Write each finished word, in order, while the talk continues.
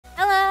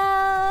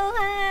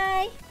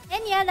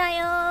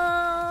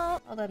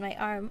Hold on, my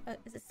arm.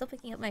 Is it still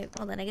picking up my...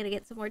 Hold on, I gotta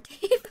get some more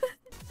tape.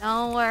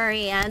 Don't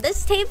worry.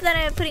 This tape that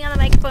I'm putting on the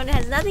microphone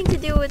has nothing to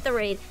do with the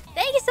raid.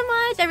 Thank you so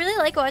much. I really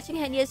like watching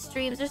Henya's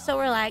streams. They're so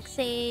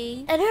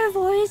relaxing. And her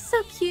voice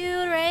so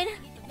cute, right?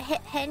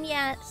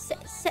 Henya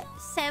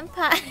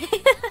senpai.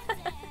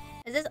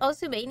 Is this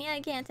Osumania?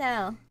 I can't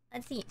tell.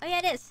 Let's see. Oh yeah,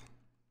 it is.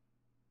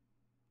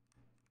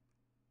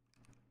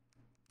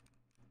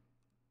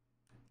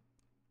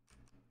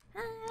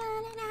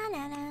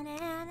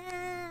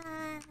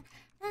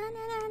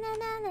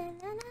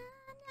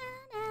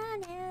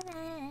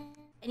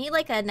 I need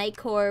like a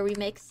Nightcore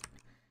remix.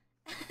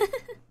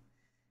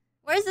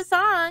 Where's the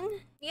song?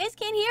 You guys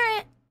can't hear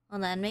it.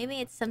 Hold on, maybe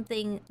it's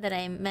something that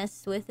I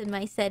messed with in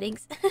my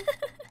settings.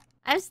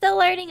 I'm still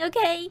learning,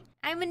 okay?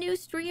 I'm a new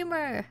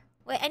streamer.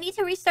 Wait, I need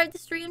to restart the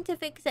stream to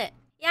fix it.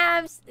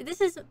 Yeah,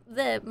 this is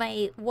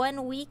my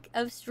 1 week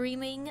of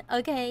streaming,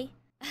 okay?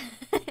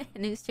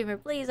 New streamer,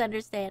 please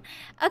understand.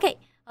 Okay,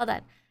 hold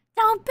on.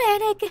 Don't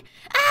panic!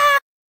 Ah!